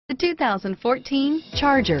The 2014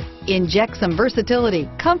 Charger. Inject some versatility,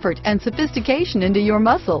 comfort, and sophistication into your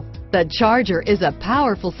muscle. The Charger is a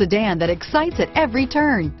powerful sedan that excites at every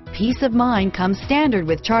turn. Peace of mind comes standard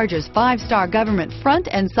with Charger's 5-star government front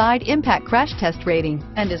and side impact crash test rating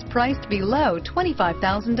and is priced below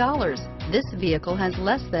 $25,000. This vehicle has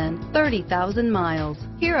less than 30,000 miles.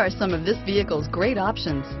 Here are some of this vehicle's great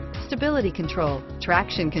options: stability control,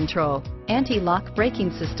 traction control, anti-lock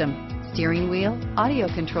braking system, steering wheel audio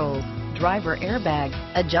controls, driver airbag,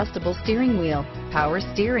 adjustable steering wheel, power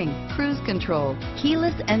steering, cruise control,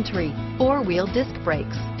 keyless entry, 4-wheel disc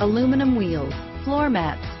brakes, aluminum wheels, floor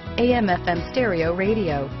mats, AM/FM stereo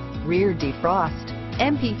radio, rear defrost,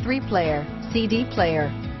 MP3 player, CD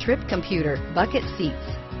player, trip computer, bucket seats,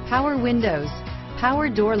 power windows, power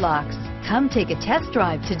door locks. Come take a test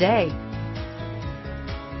drive today.